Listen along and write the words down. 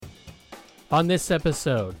On this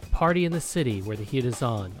episode, party in the city where the heat is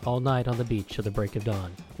on, all night on the beach till the break of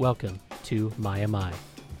dawn. Welcome to My Am I.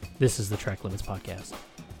 This is the Track Limits Podcast.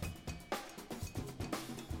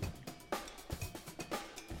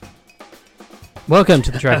 Welcome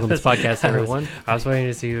to the Track Limits Podcast, everyone. I was waiting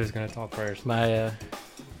to see who was going to talk first.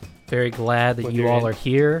 Very glad that you all are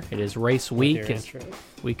here. It is race week.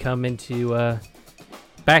 We come into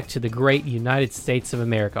back to the great United States of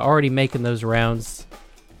America. Already making those rounds.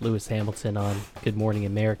 Lewis Hamilton on Good Morning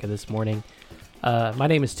America this morning. My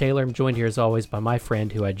name is Taylor. I'm joined here as always by my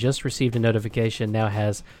friend who I just received a notification now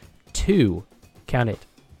has two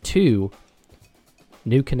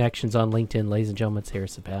new connections on LinkedIn. Ladies and gentlemen, it's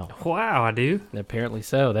Harrison Powell. Wow, I do? Apparently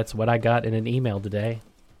so. That's what I got in an email today.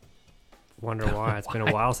 Wonder why. It's been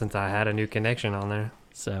a while since I had a new connection on there.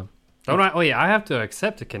 So, I have to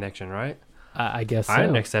accept a connection, right? I guess so. I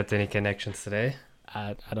didn't accept any connections today.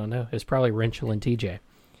 I don't know. It's probably Wrenchel and TJ.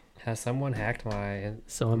 Has someone hacked my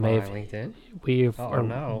LinkedIn? We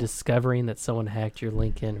are discovering that someone hacked your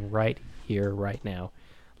LinkedIn right here, right now.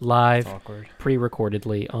 Live,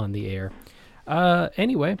 pre-recordedly on the air.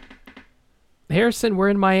 Anyway, Harrison, we're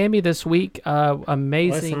in Miami this week.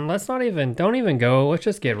 Amazing. Listen, don't even go. Let's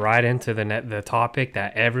just get right into the topic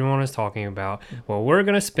that everyone is talking about. Well, we're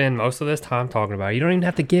going to spend most of this time talking about. You don't even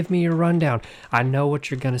have to give me your rundown. I know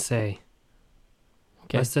what you're going to say.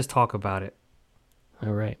 Okay. Let's just talk about it.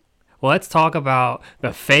 All right. Well, let's talk about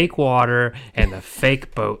the fake water and the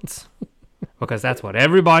fake boats. Because that's what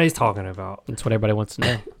everybody's talking about. That's what everybody wants to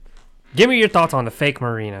know. Give me your thoughts on the fake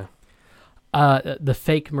marina. The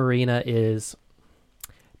fake marina is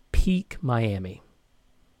peak Miami.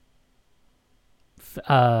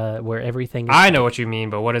 Where everything is I know what you mean,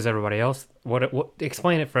 but what is everybody else? What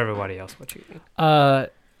explain it for everybody else what you mean.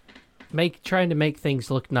 Trying to make things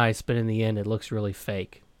look nice, but in the end it looks really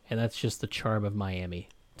fake. And that's just the charm of Miami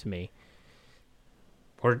to me.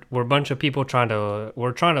 We're a bunch of people trying to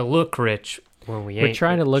look rich when we ain't. We're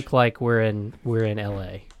trying rich. to look like we're in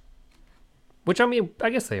LA. Which, I mean, I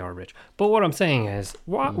guess they are rich. But what I'm saying is,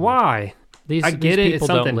 why? I get these it, it's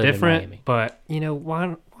something different, but,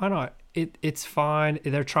 why not? It's fine.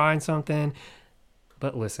 They're trying something.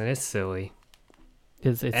 But listen, it's silly.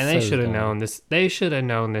 And they should have known this. They should have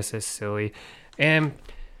known this is silly. And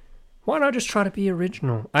why not just try to be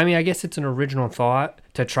original? I mean, I guess it's an original thought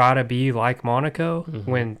to try to be like Monaco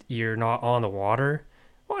when you're not on the water.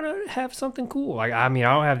 Why not have something cool? Like, I mean,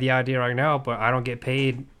 I don't have the idea right now, but I don't get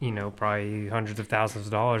paid, probably hundreds of thousands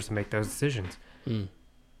of dollars to make those decisions.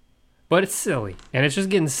 But it's silly. And it's just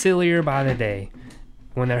getting sillier by the day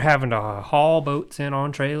when they're having to haul boats in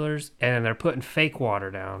on trailers and they're putting fake water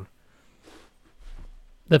down.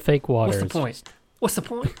 The fake water. What's the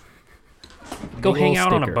point? Go hang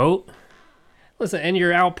out on a boat? Listen, and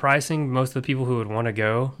you're outpricing most of the people who would want to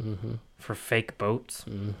go for fake boats.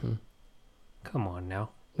 Come on now.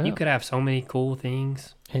 Well, you could have so many cool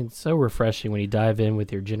things. And it's so refreshing when you dive in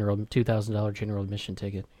with your $2,000 general admission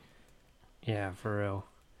ticket. Yeah, for real.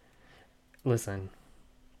 Listen.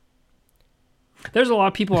 There's a lot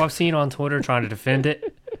of people I've seen on Twitter trying to defend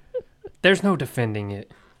it. There's no defending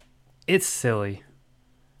it. It's silly.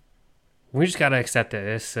 We just got to accept it.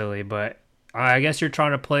 It's silly, but I guess you're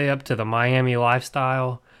trying to play up to the Miami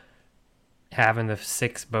lifestyle, having the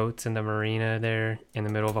 6 boats in the marina there in the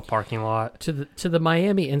middle of a parking lot. To the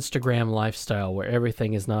Miami Instagram lifestyle where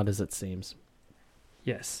everything is not as it seems.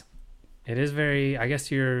 Yes. It is very, I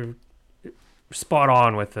guess you're spot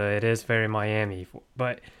on with it is very Miami,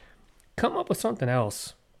 but come up with something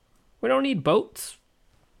else. We don't need boats.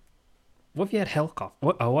 What if you had helicopters?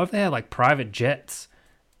 What if they had like private jets?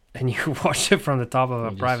 And you watch it from the top of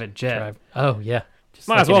a private jet. Oh, yeah.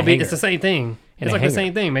 Might as well be. It's the same thing. It's like the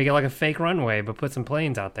same thing. Make it like a fake runway, but put some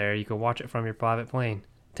planes out there. You could watch it from your private plane.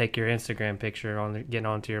 Take your Instagram picture on getting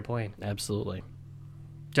onto your plane. Absolutely.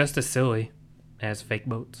 Just as silly as fake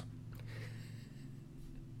boats.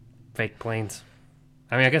 Fake planes.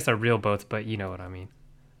 I mean, I guess they're real boats, but you know what I mean.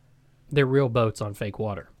 They're real boats on fake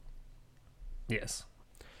water. Yes.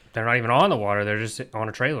 They're not even on the water. They're just on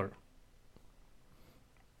a trailer.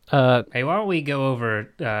 Hey, why don't we go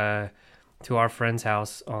over to our friend's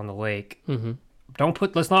house on the lake?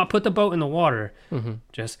 Let's not put the boat in the water.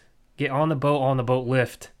 Just get on the boat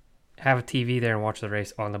lift, have a TV there and watch the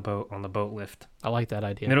race on the boat lift. I like that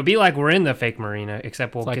idea. And it'll be like we're in the fake marina,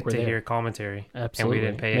 except we'll get to hear commentary. Absolutely. And we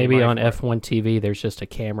didn't pay maybe on F1 TV there's just a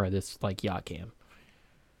camera that's like yacht cam.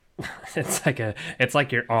 It's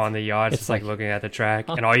like you're on the yacht, it's just like looking at the track,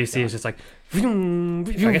 and all you see is just like, I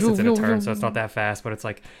guess it's in a turn, so it's not that fast, but it's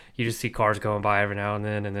like you just see cars going by every now and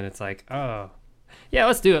then it's like, oh, yeah,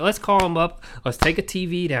 let's do it. Let's call them up. Let's take a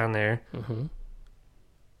TV down there.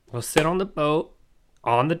 We'll sit on the boat,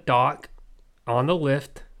 on the dock, on the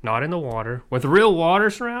lift, not in the water, with real water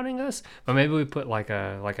surrounding us. But maybe we put like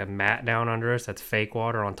a mat down under us that's fake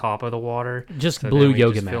water on top of the water. Just blue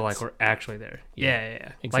yoga just mats. Feel like we're actually there.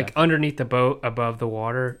 Yeah. Exactly. Like underneath the boat, above the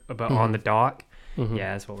water, on the dock. Mm-hmm.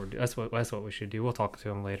 Yeah, that's what we're doing. That's what we should do. We'll talk to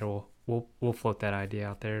him later. We'll float that idea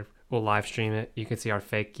out there. We'll live stream it. You can see our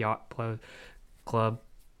fake yacht club.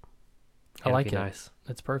 I like it. Nice.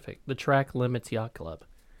 That's perfect. The Track Limits Yacht Club.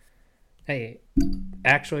 Hey,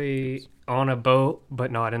 actually on a boat,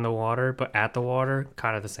 but not in the water, but at the water,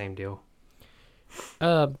 kind of the same deal.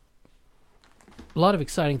 A lot of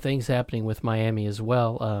exciting things happening with Miami as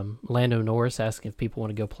well. Lando Norris asking if people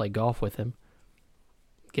want to go play golf with him.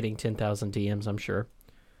 Getting 10,000 DMs, I'm sure.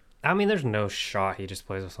 I mean, there's no shot he just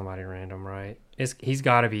plays with somebody random, right? He's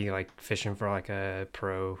got to be like fishing for like a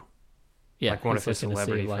pro, like one of his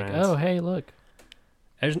celebrity friends. Like, oh, hey, look.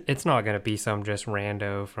 It's not going to be some just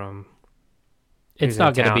rando from. It's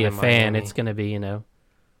not going to be a fan. Miami. It's going to be,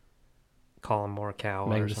 Colin Morikawa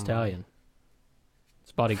Megan Thee Stallion.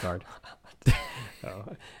 It's bodyguard. Oh,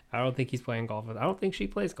 I don't think he's playing golf. I don't think she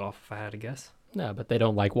plays golf, if I had to guess. No, but they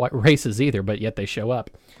don't like races either, but yet they show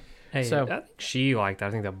up. Hey, so, I think she liked it.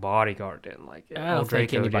 I think the bodyguard didn't like it. I don't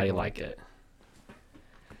think anybody liked it.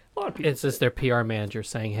 A lot of people. It's just their PR manager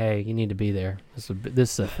saying, hey, you need to be there.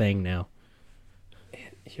 This is a thing now.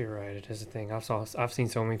 You're right. It is a thing. I've seen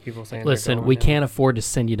so many people saying. Listen, we can't afford to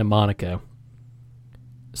send you to Monaco,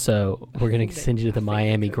 so we're going to send you to the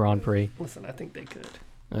Miami Grand Prix. Listen, I think they could.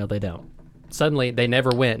 No, they don't. Suddenly, they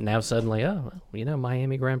never went. Now suddenly,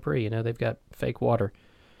 Miami Grand Prix. They've got fake water.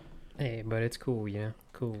 Hey, but it's cool.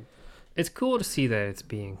 Cool. It's cool to see that it's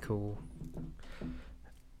being cool.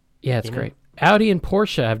 Yeah, it's great. Audi and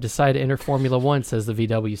Porsche have decided to enter Formula One, says the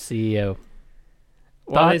VW CEO.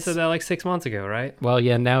 Well, they said that like 6 months ago, right? Well,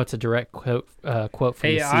 yeah, now it's a direct quote from the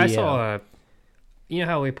CEO. I saw you know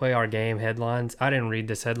how we play our game headlines? I didn't read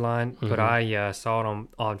this headline, but I saw it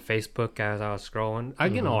on Facebook as I was scrolling. I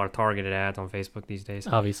get a lot of targeted ads on Facebook these days.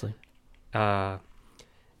 Obviously.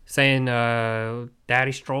 Saying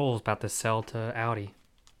Daddy Stroll's about to sell to Audi.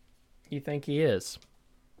 You think he is?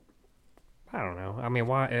 I don't know. I mean,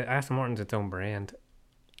 why? Aston Martin's its own brand.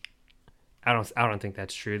 I don't think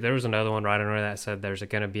that's true. There was another one right under that said there's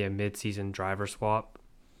going to be a mid-season driver swap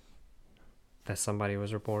that somebody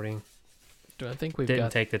was reporting. Do I think didn't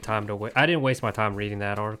take the time to wait. I didn't waste my time reading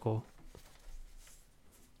that article.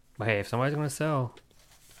 But hey, if somebody's going to sell,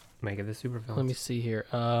 make it the supervillains. Let me see here.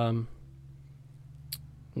 No,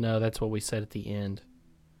 that's what we said at the end.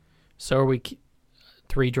 So are we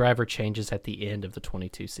 3 driver changes at the end of the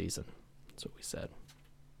 22 season. That's what we said.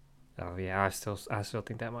 Oh yeah, I still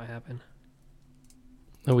think that might happen.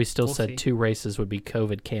 No, we still said 2 races would be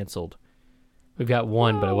COVID canceled. We've got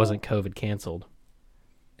 1, but it wasn't COVID canceled.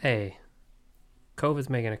 Hey, COVID's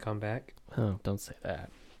making a comeback. Oh, don't say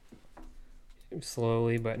that.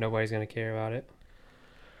 Slowly, but nobody's going to care about it.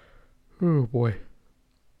 Oh, boy.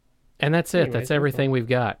 And that's it. That's everything we've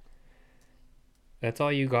got. That's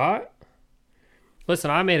all you got?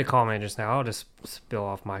 Listen, I made a comment just now. I'll just spill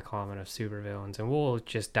off my comment of supervillains, and we'll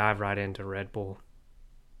just dive right into Red Bull.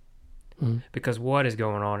 Because what is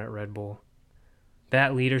going on at Red Bull?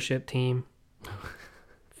 That leadership team.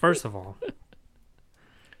 First of all,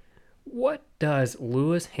 what does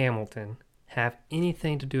Lewis Hamilton have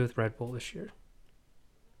anything to do with Red Bull this year?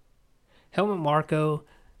 Helmut Marko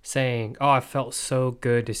saying, I felt so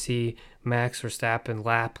good to see Max Verstappen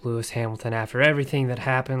lap Lewis Hamilton after everything that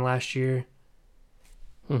happened last year.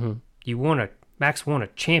 Max won a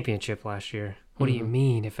championship last year. What do you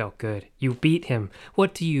mean it felt good? You beat him.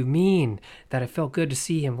 What do you mean that it felt good to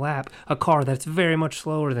see him lap a car that's very much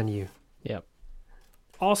slower than you? Yep.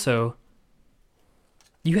 Also,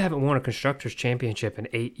 you haven't won a Constructors' Championship in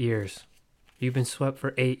 8 years. You've been swept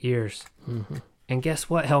for 8 years. And guess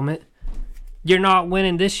what, Helmut? You're not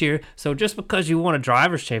winning this year, so just because you won a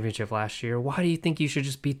Drivers' Championship last year, why do you think you should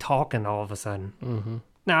just be talking all of a sudden?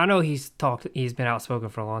 Now, I know he's been outspoken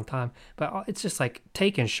for a long time, but it's just like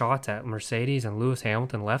taking shots at Mercedes and Lewis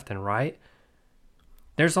Hamilton left and right.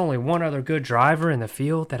 There's only one other good driver in the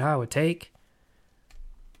field that I would take.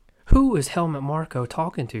 Who is Helmut Marko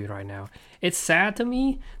talking to right now? It's sad to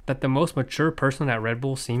me that the most mature person at Red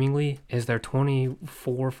Bull seemingly is their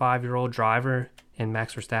 5-year-old driver in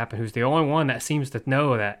Max Verstappen, who's the only one that seems to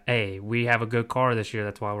know that, hey, we have a good car this year,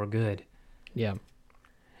 that's why we're good. Yeah.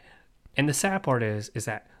 And the sad part is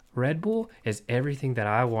that Red Bull is everything that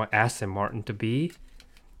I want Aston Martin to be.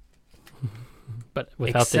 But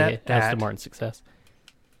without the Aston Martin success.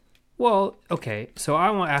 Well, okay, so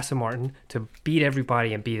I want Aston Martin to beat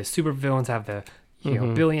everybody and be the supervillains, have the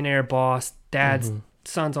billionaire boss, dad's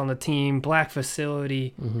sons on the team, black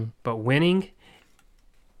facility, Mm-hmm. but winning.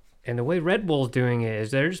 And the way Red Bull's doing it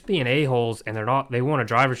is they're just being a-holes, and they won a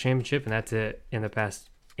driver's championship, and that's it in the past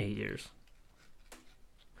 8 years.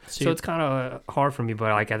 So it's kind of hard for me,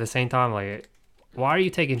 but like at the same time, like, why are you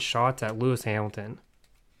taking shots at Lewis Hamilton?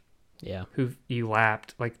 Yeah. Who you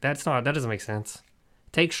lapped? Like, that doesn't make sense.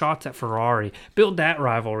 Take shots at Ferrari, build that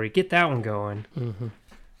rivalry, get that one going. Mm-hmm.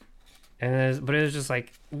 But it was just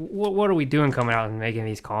like, what are we doing coming out and making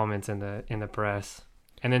these comments in the press,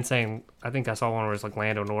 and then saying, I think I saw one where it's like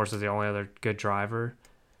Lando Norris is the only other good driver,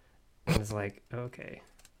 and it's like, okay,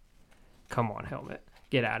 come on, Helmet,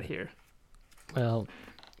 get out of here. Well,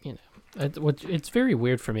 it's very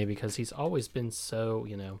weird for me because he's always been so,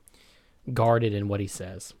 guarded in what he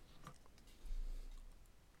says.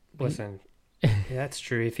 Listen, yeah, that's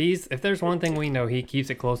true. If there's one thing we know, he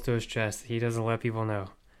keeps it close to his chest. He doesn't let people know.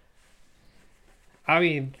 I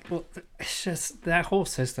mean, well, it's just that whole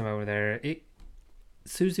system over there.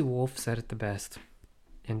 Susie Wolf said it the best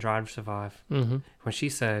in Drive to Survive. Mm-hmm. When she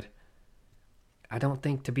said, I don't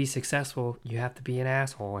think to be successful, you have to be an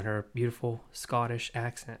asshole, in her beautiful Scottish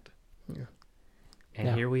accent. Yeah.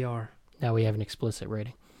 And here we are. Now we have an explicit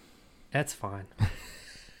rating. That's fine.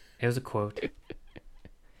 It was a quote.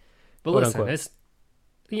 But Quote, listen,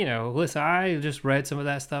 unquote. listen, I just read some of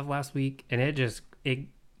that stuff last week, and it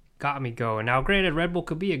got me going. Now, granted, Red Bull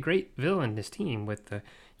could be a great villain, this team, with the,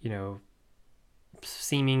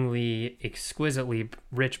 seemingly exquisitely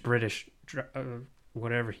rich British,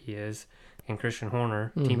 whatever he is, and Christian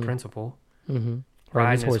Horner, team principal,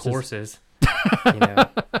 riding his horses,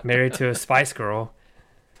 married to a Spice Girl.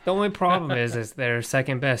 The only problem is they're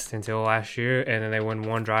second best until last year, and then they won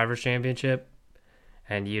one driver's championship,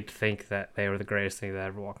 and you'd think that they were the greatest thing that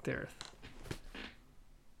ever walked the earth.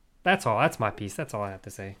 That's all. That's my piece. That's all I have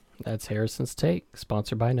to say. That's Harrison's Take,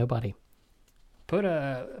 sponsored by nobody. Put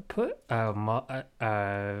a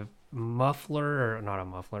muffler, or not a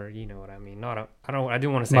muffler. You know what I mean. I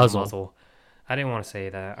didn't want to say muzzle. I didn't want to say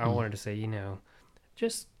that. I wanted to say,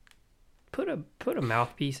 just put a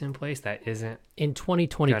mouthpiece in place that isn't. In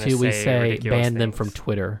 2022, we say ban them from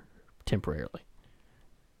Twitter temporarily.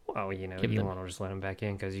 Well, you want to just let them back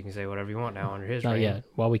in because you can say whatever you want now under his reign. Not yet.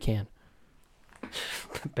 While we can.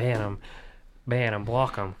 Ban them,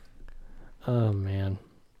 block them. Oh, man.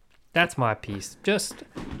 That's my piece. Just,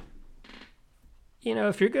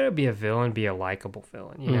 if you're going to be a villain, be a likable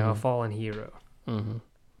villain. A fallen hero. Mm-hmm.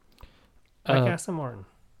 Like Aston Martin.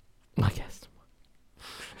 Like Aston Martin.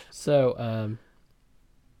 So,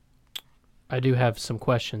 I do have some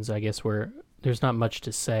questions, I guess, where there's not much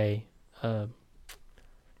to say.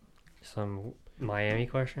 Some Miami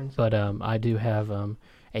questions? But I do have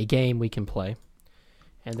a game we can play.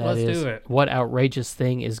 And that Let's is do it. What outrageous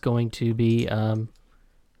thing is going to be,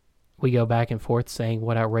 we go back and forth saying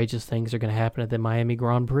what outrageous things are going to happen at the Miami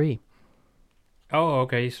Grand Prix. Oh,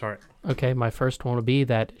 okay, you start. Okay, my first one will be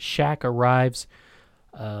that Shaq arrives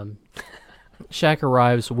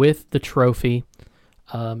with the trophy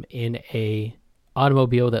in a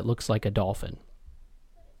automobile that looks like a dolphin.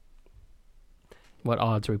 What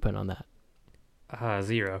odds are we putting on that?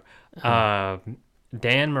 0.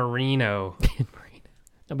 Dan Marino.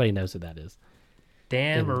 Nobody knows who that is.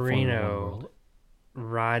 Dan Marino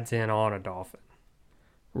rides in on a dolphin.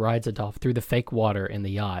 Rides a dolphin through the fake water in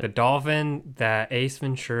the yacht. The dolphin that Ace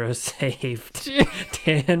Ventura saved.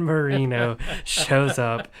 Dan Marino shows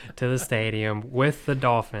up to the stadium with the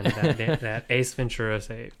dolphin that Ace Ventura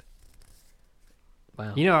saved.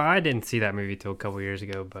 Wow. I didn't see that movie till a couple years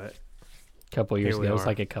ago, but... A couple years ago. It was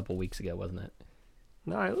like a couple weeks ago, wasn't it?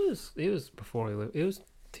 No, it was before we lived. It was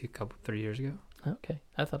 3 years ago. Okay.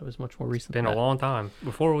 I thought it was much more recent. It's been a long time.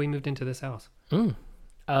 Before we moved into this house.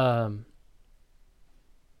 Other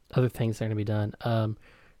things that are going to be done.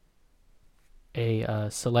 A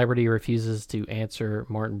celebrity refuses to answer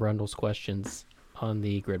Martin Brundle's questions on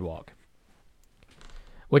the grid walk.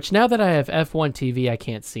 Which now that I have F1 TV, I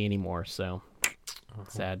can't see anymore, so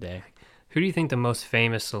sad day. Who do you think the most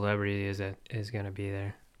famous celebrity is going to be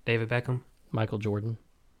there? David Beckham? Michael Jordan.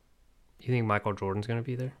 You think Michael Jordan's going to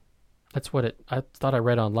be there? That's what I thought I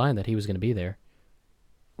read online that he was going to be there.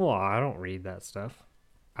 Well, I don't read that stuff.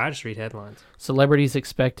 I just read headlines. Celebrities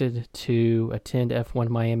expected to attend F1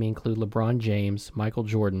 Miami include LeBron James, Michael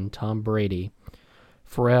Jordan, Tom Brady,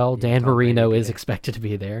 Pharrell, Dan Marino is expected to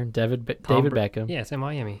be there, David Beckham. Yeah, it's in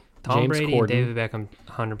Miami. Tom James Brady Corden, and David Beckham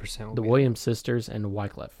 100% the Williams sisters, and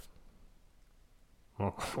Wyclef.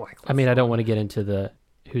 Well, Wyclef. I mean, I don't want to get into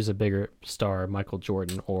who's a bigger star, Michael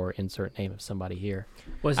Jordan or insert name of somebody here.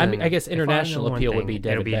 I guess international appeal would be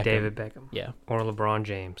David Beckham. David Beckham. Yeah. Or LeBron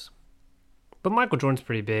James. But Michael Jordan's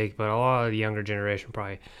pretty big, but a lot of the younger generation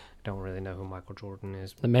probably don't really know who Michael Jordan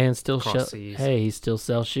is. The man still he still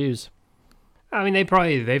sells shoes. I mean, they've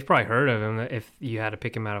probably heard of him. If you had to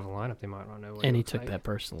pick him out of a lineup, they might not know. And he took that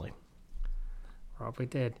personally. Probably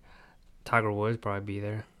did. Tiger Woods probably be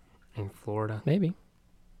there in Florida. Maybe.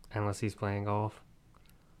 Unless he's playing golf.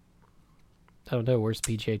 I don't know. Where's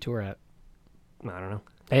PGA Tour at? I don't know.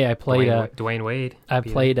 Hey, I played Dwayne Wade. I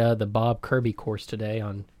played the Bob Kirby course today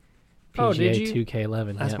on PGA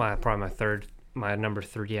 2K11. That's probably my number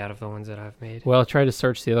 3 out of the ones that I've made. Well, I tried to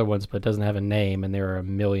search the other ones, but it doesn't have a name, and there are a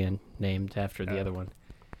million named after the other one.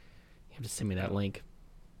 You have to send me that link.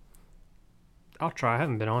 I'll try. I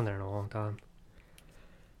haven't been on there in a long time.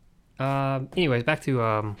 Anyways, back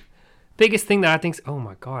to biggest thing that I think. Oh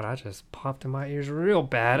my god! I just popped in my ears real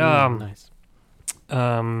bad. Nice.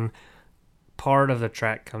 Part of the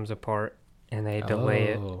track comes apart, and they delay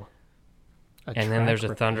it, and then there's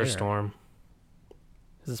a thunderstorm.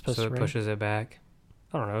 Is this supposed so to it rain? pushes it back.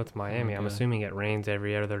 I don't know. It's Miami. I'm assuming it rains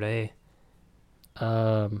every other day.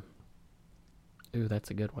 Ooh,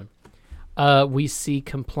 that's a good one. We see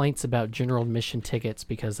complaints about general admission tickets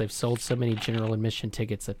because they've sold so many general admission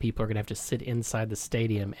tickets that people are going to have to sit inside the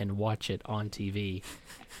stadium and watch it on TV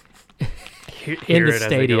in the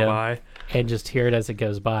stadium and just hear it as it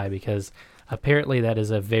goes by, because apparently that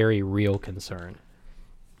is a very real concern.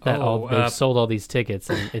 They've sold all these tickets,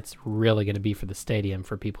 and it's really going to be for the stadium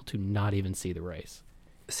for people to not even see the race.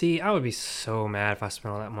 See, I would be so mad if I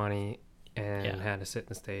spent all that money and had to sit in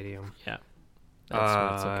the stadium. Yeah.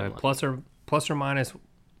 Plus or minus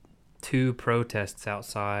 2 protests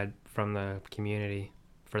outside from the community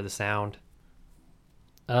for the sound.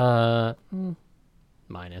 Minus.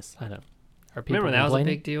 I don't. Are people remember that was a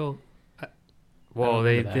complaining? big deal?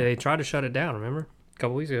 They tried to shut it down. Remember a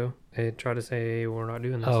couple weeks ago they tried to say we're not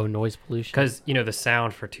doing this. Oh, noise pollution. Because the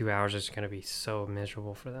sound for 2 hours is going to be so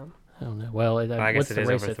miserable for them. I don't know. Well, I guess what's the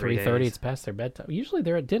race at 3:30? It's past their bedtime. Usually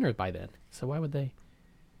they're at dinner by then. So why would they?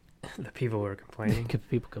 The people who are complaining.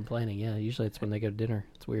 People complaining. Yeah, usually it's when they go to dinner.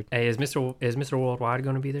 It's weird. Hey, is Mr. Worldwide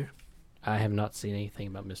going to be there? I have not seen anything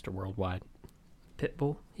about Mr. Worldwide.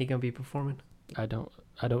 Pitbull, he going to be performing? I don't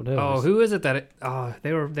know. Oh, who is it that?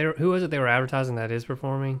 Who is it they were advertising that is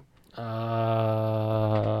performing? Hold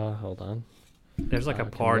on. There's like a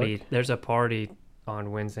party. Look. There's a party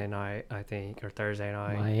on Wednesday night, I think, or Thursday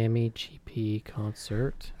night. Miami GP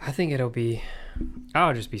concert. I think it'll be. I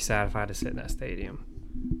would just be sad if I had to sit in that stadium.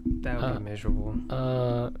 That would be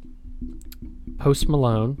miserable. Post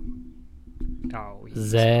Malone. Oh,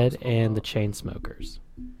 Zed and the Chainsmokers.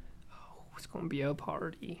 Oh, it's gonna be a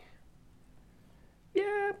party.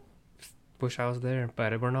 Yeah. Wish I was there,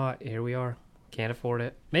 but we're not. Here we are. Can't afford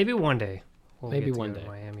it. Maybe one day. Maybe get to one go day. To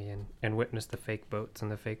Miami and witness the fake boats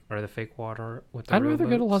and the fake water with the I'd real rather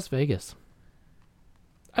go to boats. Las Vegas.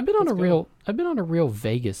 I've been on a real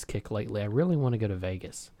Vegas kick lately. I really want to go to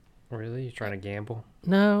Vegas. Really? You trying to gamble?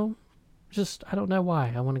 No, just I don't know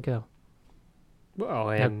why. I want to go. Well,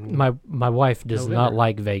 and my wife does November. not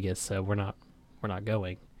like Vegas, so we're not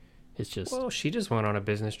going. It's just well, she just went on a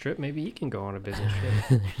business trip. Maybe you can go on a business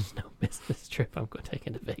trip. there's no business trip I'm going to take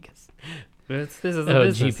into Vegas. This is a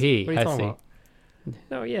business. GP. What are you I talking see. about?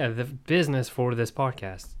 No, yeah, the business for this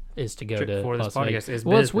podcast Is to go Trip to for this Las podcast Vegas. is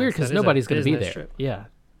Well, it's weird business. because That is a nobody's going to be business there. trip. Yeah.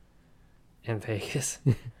 in Vegas.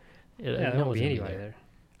 Yeah, There won't be anybody there.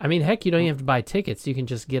 I mean, heck, you don't even have to buy tickets. You can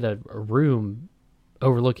just get a room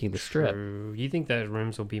overlooking the strip. True. You think that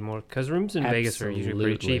rooms will be more because rooms in Vegas are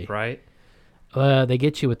usually pretty cheap, right? They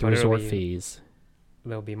get you with the But it'll resort be- fees.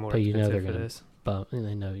 They'll be more But you know expensive they're for gonna this. Bump. They're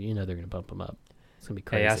going to bump them up. It's going to be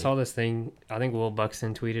crazy. Hey, I saw this thing. I think Will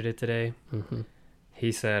Buxton tweeted it today. Mm-hmm.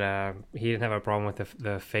 He said he didn't have a problem with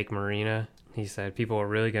the fake marina. He said people are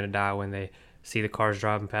really going to die when they see the cars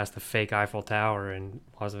driving past the fake Eiffel Tower in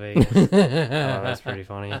Las Vegas. Oh, that's pretty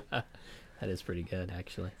funny. That is pretty good,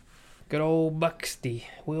 actually. Good old Buxty,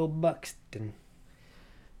 Will Buxton.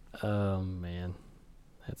 Oh, man.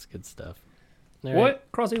 That's good stuff. All What,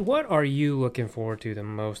 right. Crossy, what are you looking forward to the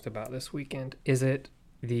most about this weekend? Is it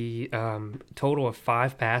the total of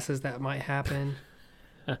 5 passes that might happen?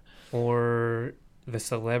 Or the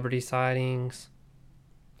celebrity sightings?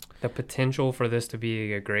 The potential for this to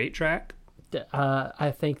be a great track?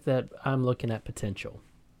 I think that I'm looking at potential.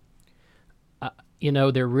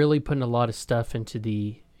 They're really putting a lot of stuff into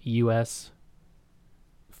the U.S.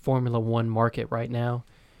 Formula One market right now,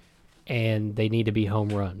 and they need to be home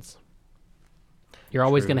runs. You're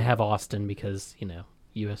always going to have Austin because,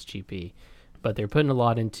 USGP, but they're putting a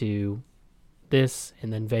lot into this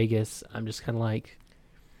and then Vegas. I'm just kind of like,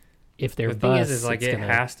 if they're the thing is like it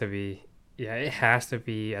has to be. Yeah, it has to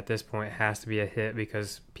be, at this point, it has to be a hit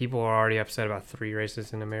because people are already upset about 3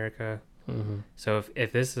 races in America. Mm-hmm. So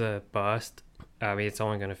if this is a bust, I mean, it's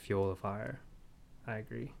only going to fuel the fire. I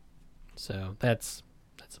agree. So that's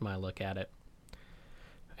my look at it.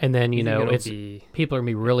 And then, people are going to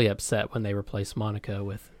be really upset when they replace Monaco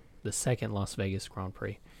with the second Las Vegas Grand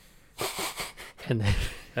Prix. And then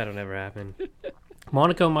that'll never happen.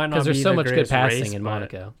 Monaco might not be because there's so much good passing race, in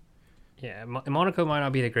Monaco. Yeah, Monaco might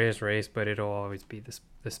not be the greatest race, but it'll always be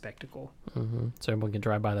the spectacle. Mm-hmm. So everyone can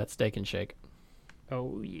drive by that Steak and Shake.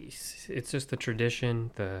 Oh, yes. It's just the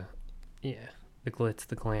tradition, the glitz,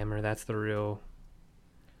 the glamour. That's the real...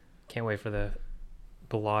 Can't wait for the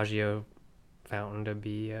Bellagio fountain to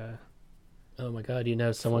be... Oh my God!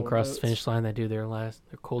 Someone crossed the finish line. They do their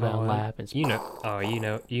cool down lap, and you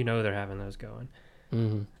know they're having those going.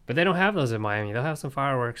 Mm-hmm. But they don't have those in Miami. They'll have some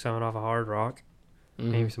fireworks coming off of Hard Rock.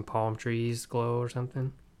 Mm-hmm. Maybe some palm trees glow or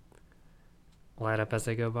something. Light up as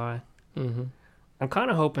they go by. Mm-hmm. I'm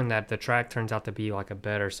kind of hoping that the track turns out to be like a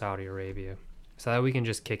better Saudi Arabia, so that we can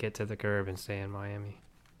just kick it to the curb and stay in Miami.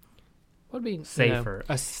 Would be safer,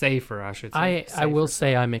 I should say. I will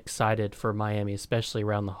say I'm excited for Miami, especially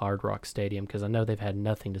around the Hard Rock Stadium, because I know they've had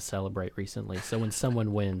nothing to celebrate recently. So when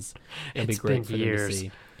someone wins, it'll be great for them to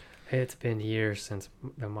see. It's been years since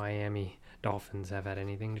the Miami Dolphins have had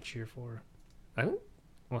anything to cheer for. I don't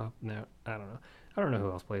know. I don't know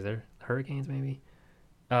who else plays there. Hurricanes, maybe.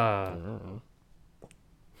 I don't know.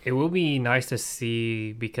 It will be nice to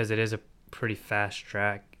see because it is a pretty fast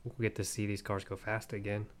track. We'll get to see these cars go fast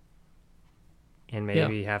again. And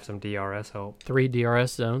maybe have some DRS help. 3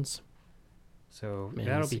 DRS zones. So Man,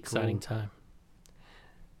 that'll be exciting cool. time.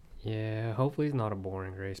 Yeah, hopefully it's not a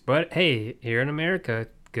boring race. But hey, here in America,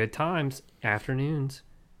 good times, afternoons.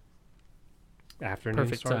 Afternoon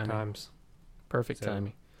Perfect start timing. times. Perfect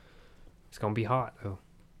timing. It's going to be hot, though.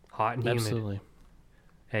 Hot and humid. Absolutely.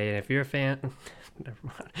 Hey, and if you're a fan... Never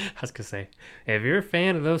mind. I was going to say, if you're a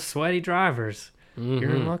fan of those sweaty drivers... Mm-hmm.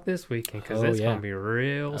 You're in luck this weekend because it's going to be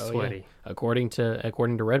real sweaty. Yeah. According to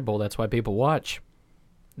Red Bull, that's why people watch.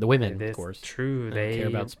 The women, of course. True. They care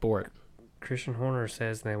about sport. Christian Horner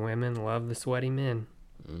says that women love the sweaty men.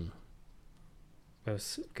 Mm.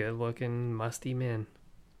 Those good-looking, musty men.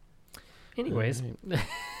 Anyways.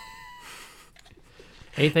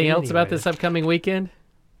 Anything else about this upcoming weekend?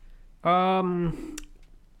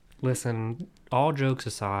 Listen, all jokes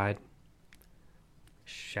aside,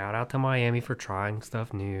 shout out to Miami for trying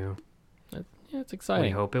stuff new. Yeah, it's exciting. We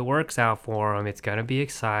hope it works out for them. It's going to be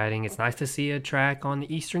exciting. It's nice to see a track on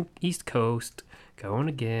the East Coast going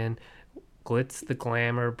again. Glitz the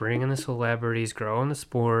glamour, bringing the celebrities, growing the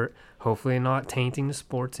sport, hopefully not tainting the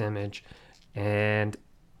sports image. And,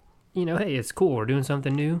 hey, it's cool. We're doing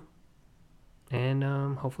something new. And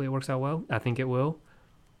hopefully it works out well. I think it will.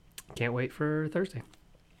 Can't wait for Thursday.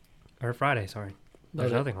 Or Friday, sorry.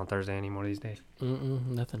 There's nothing on Thursday anymore these days.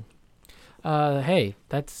 Nothing. Hey,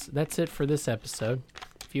 that's it for this episode.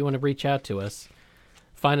 If you want to reach out to us,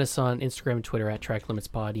 find us on Instagram and Twitter at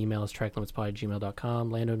TrackLimitsPod. Email us tracklimitspod@gmail.com.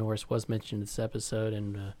 Lando Norris was mentioned in this episode,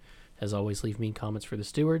 and as always, leave mean comments for the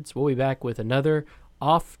stewards. We'll be back with another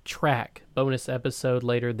off-track bonus episode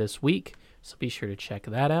later this week, so be sure to check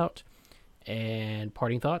that out. And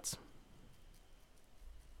parting thoughts?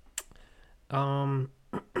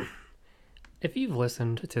 If you've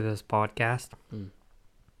listened to this podcast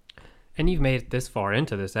and you've made it this far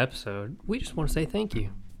into this episode, we just want to say thank you.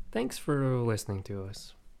 Thanks for listening to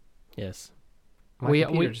us. Yes. My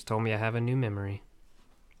computer just told me I have a new memory.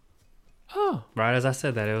 Oh. Right as I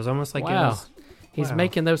said that, it was almost like He's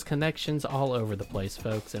making those connections all over the place,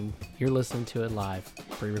 folks, and you're listening to it live,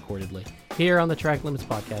 pre-recordedly, here on the Track Limits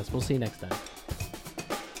Podcast. We'll see you next time.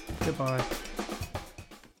 Goodbye.